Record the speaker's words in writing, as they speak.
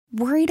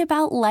Worried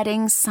about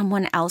letting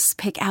someone else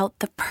pick out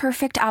the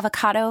perfect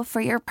avocado for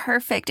your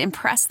perfect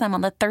impress them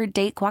on the third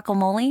date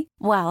guacamole?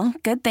 Well,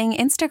 good thing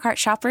Instacart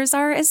shoppers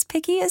are as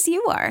picky as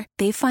you are.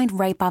 They find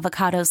ripe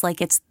avocados like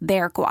it's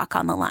their guac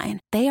on the line.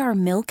 They are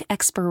milk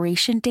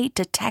expiration date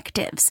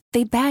detectives.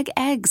 They bag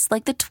eggs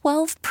like the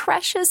 12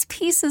 precious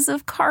pieces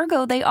of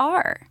cargo they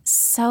are.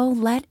 So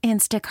let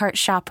Instacart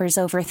shoppers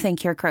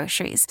overthink your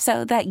groceries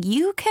so that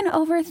you can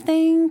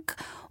overthink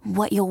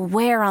what you'll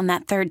wear on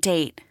that third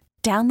date.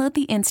 Download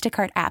the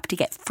Instacart app to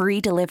get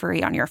free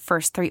delivery on your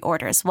first 3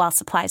 orders while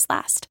supplies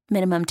last.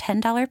 Minimum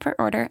 $10 per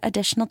order.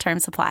 Additional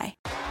terms apply.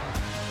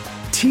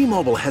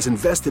 T-Mobile has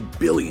invested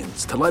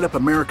billions to light up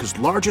America's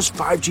largest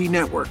 5G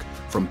network,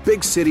 from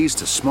big cities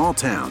to small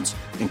towns,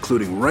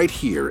 including right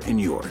here in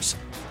yours.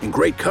 And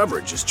great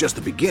coverage is just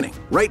the beginning.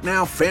 Right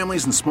now,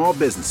 families and small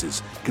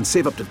businesses can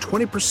save up to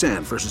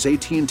 20% versus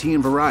AT&T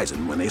and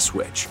Verizon when they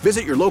switch.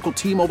 Visit your local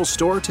T-Mobile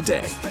store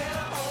today.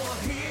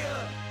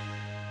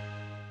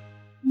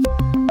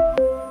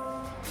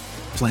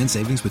 Plan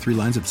savings with 3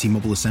 lines of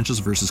T-Mobile Essentials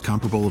versus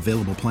comparable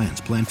available plans.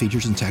 Plan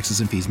features and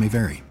taxes and fees may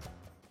vary.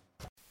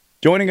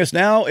 Joining us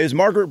now is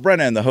Margaret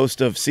Brennan, the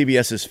host of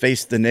CBS's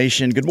Face the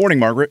Nation. Good morning,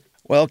 Margaret.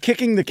 Well,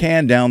 kicking the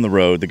can down the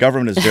road, the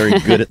government is very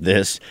good at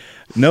this.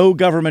 No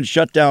government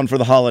shutdown for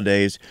the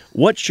holidays.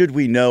 What should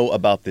we know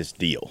about this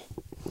deal?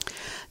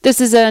 This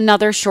is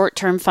another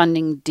short-term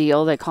funding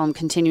deal. They call them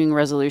continuing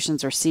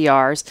resolutions or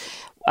CRs.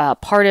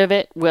 Part of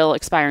it will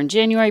expire in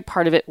January,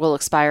 part of it will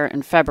expire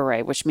in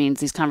February, which means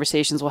these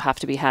conversations will have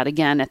to be had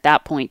again at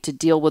that point to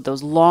deal with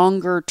those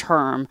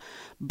longer-term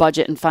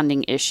budget and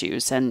funding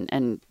issues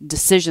and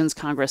decisions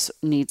Congress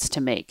needs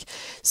to make.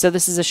 So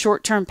this is a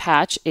short-term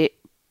patch. It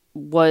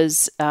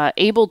was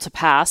able to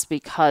pass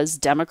because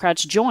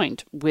Democrats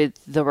joined with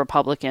the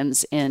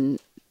Republicans in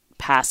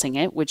passing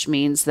it, which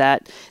means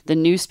that the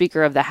new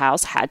Speaker of the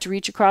House had to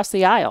reach across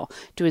the aisle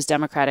to his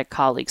Democratic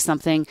colleagues,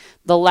 something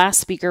the last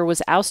Speaker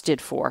was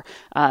ousted for.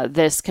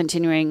 This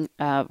continuing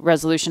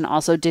resolution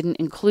also didn't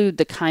include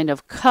the kind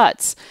of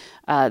cuts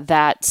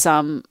that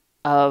some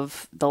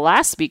of the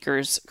last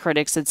Speaker's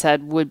critics had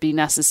said would be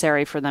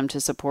necessary for them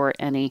to support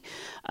any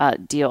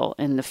deal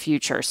in the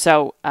future.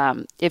 So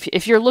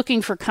if you're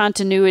looking for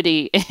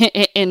continuity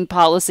in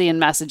policy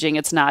and messaging,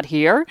 it's not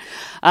here.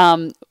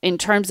 In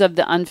terms of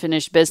the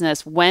unfinished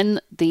business,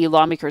 when the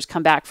lawmakers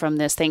come back from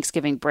this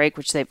Thanksgiving break,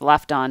 which they've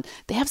left on,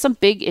 they have some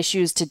big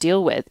issues to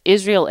deal with.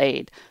 Israel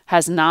aid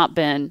has not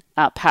been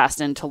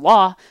passed into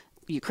law.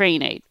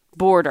 Ukraine aid,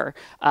 border,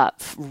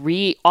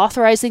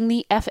 reauthorizing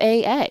the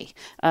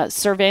FAA,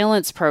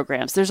 surveillance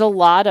programs. There's a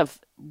lot of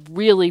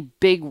really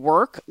big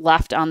work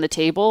left on the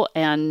table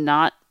and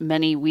not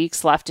many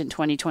weeks left in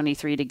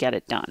 2023 to get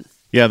it done.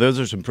 Yeah, those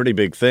are some pretty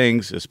big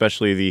things,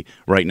 especially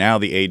right now,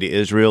 the aid to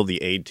Israel,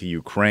 the aid to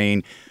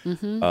Ukraine.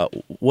 Mm-hmm.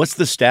 What's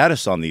the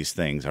status on these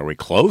things? Are we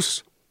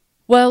close?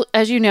 Well,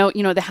 as you know,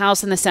 the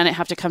House and the Senate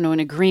have to come to an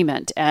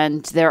agreement,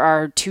 and there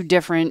are 2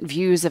 different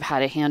views of how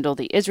to handle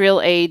the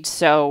Israel aid.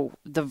 So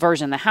the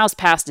version the House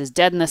passed is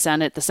dead in the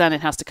Senate. The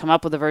Senate has to come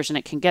up with a version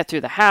it can get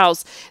through the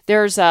House.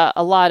 There's a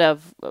lot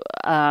of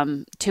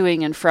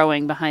toing and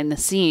froing behind the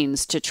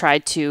scenes to try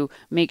to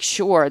make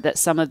sure that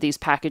some of these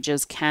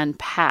packages can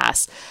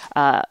pass.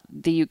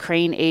 The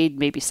Ukraine aid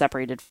may be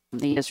separated from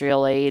the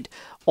Israel aid.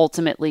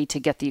 Ultimately, to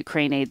get the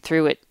Ukraine aid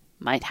through, it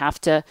might have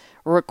to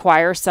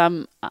require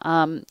some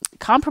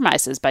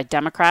compromises by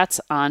Democrats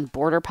on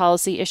border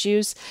policy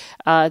issues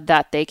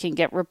that they can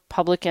get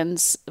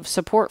Republicans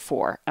support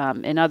for.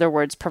 In other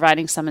words,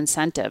 providing some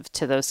incentive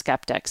to those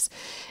skeptics.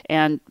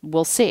 And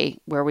we'll see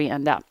where we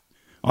end up.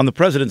 On the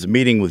president's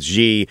meeting with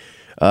Xi,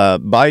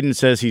 Biden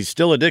says he's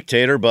still a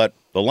dictator, but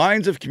the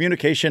lines of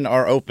communication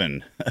are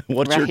open.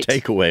 What's your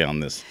takeaway on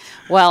this?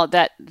 Well,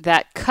 that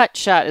cut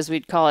shot, as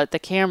we'd call it, the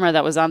camera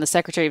that was on the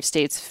Secretary of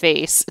State's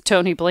face,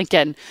 Tony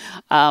Blinken,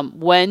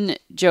 when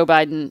Joe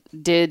Biden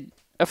did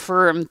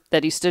affirm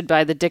that he stood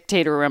by the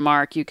dictator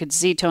remark, you could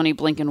see Tony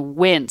Blinken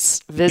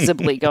wince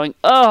visibly going,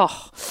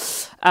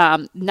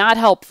 not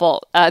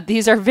helpful.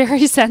 These are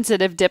very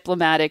sensitive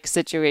diplomatic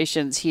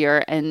situations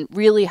here and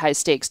really high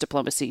stakes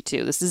diplomacy,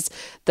 too. This is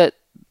the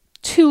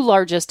 2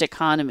 largest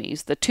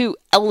economies, the 2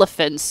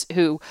 elephants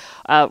who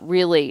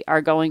really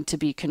are going to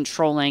be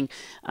controlling,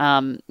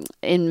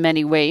 in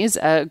many ways,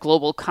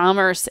 global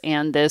commerce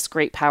and this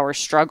great power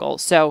struggle.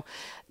 So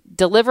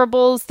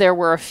deliverables, there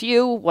were a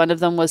few. One of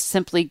them was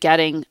simply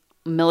getting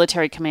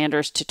military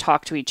commanders to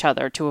talk to each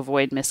other to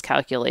avoid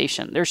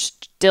miscalculation. There's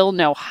still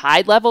no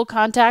high-level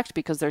contact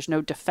because there's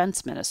no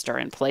defense minister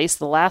in place.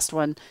 The last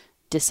one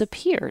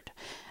disappeared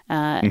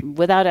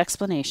without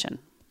explanation.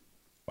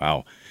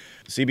 Wow.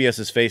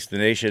 CBS's Face the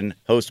Nation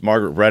host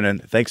Margaret Brennan,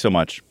 thanks so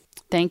much.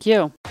 Thank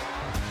you.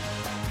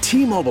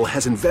 T-Mobile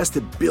has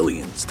invested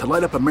billions to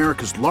light up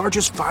America's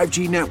largest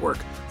 5G network,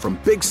 from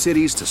big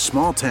cities to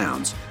small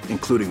towns,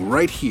 including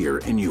right here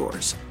in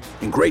yours.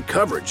 And great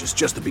coverage is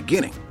just the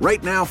beginning.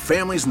 Right now,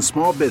 families and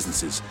small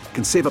businesses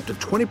can save up to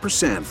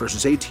 20%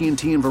 versus AT&T and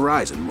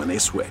Verizon when they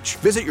switch.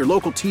 Visit your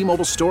local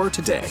T-Mobile store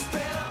today.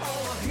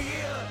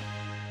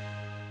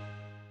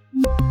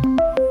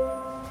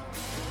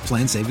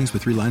 Plan savings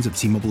with 3 lines of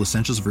T-Mobile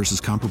Essentials versus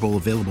comparable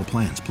available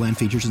plans. Plan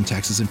features and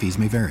taxes and fees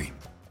may vary.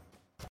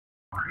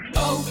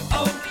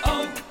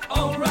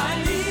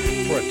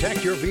 O'Reilly.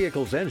 Protect your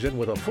vehicle's engine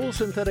with a full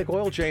synthetic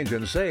oil change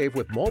and save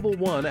with Mobile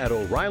One at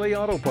O'Reilly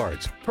Auto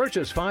Parts.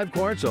 Purchase 5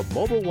 quarts of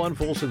Mobile One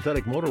full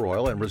synthetic motor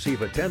oil and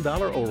receive a $10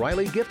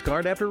 O'Reilly gift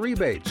card after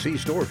rebate. See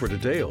store for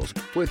details.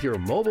 With your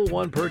Mobile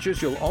One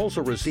purchase, you'll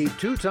also receive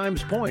 2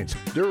 times points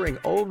during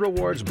O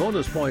Rewards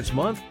Bonus Points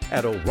Month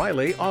at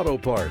O'Reilly Auto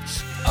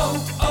Parts.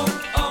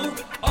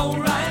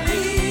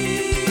 O'Reilly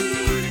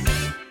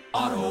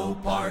Auto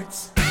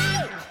Parts.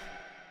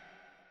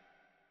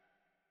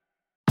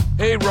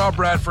 Hey, Rob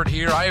Bradford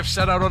here. I have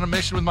set out on a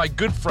mission with my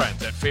good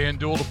friends at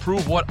FanDuel to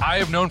prove what I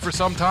have known for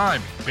some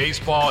time.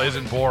 Baseball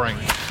isn't boring.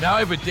 Now I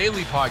have a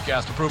daily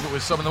podcast to prove it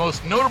with some of the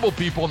most notable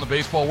people in the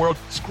baseball world,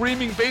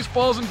 screaming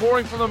baseball isn't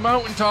boring from the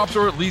mountaintops,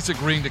 or at least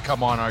agreeing to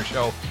come on our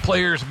show.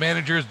 Players,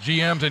 managers,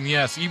 GMs, and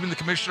yes, even the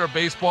commissioner of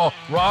baseball,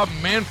 Rob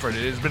Manfred.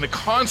 It has been a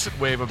constant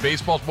wave of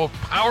baseball's most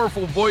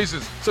powerful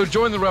voices. So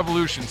join the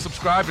revolution.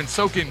 Subscribe and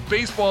soak in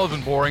Baseball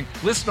Isn't Boring.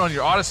 Listen on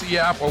your Odyssey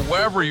app or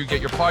wherever you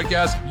get your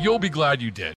podcasts. You'll be glad you did.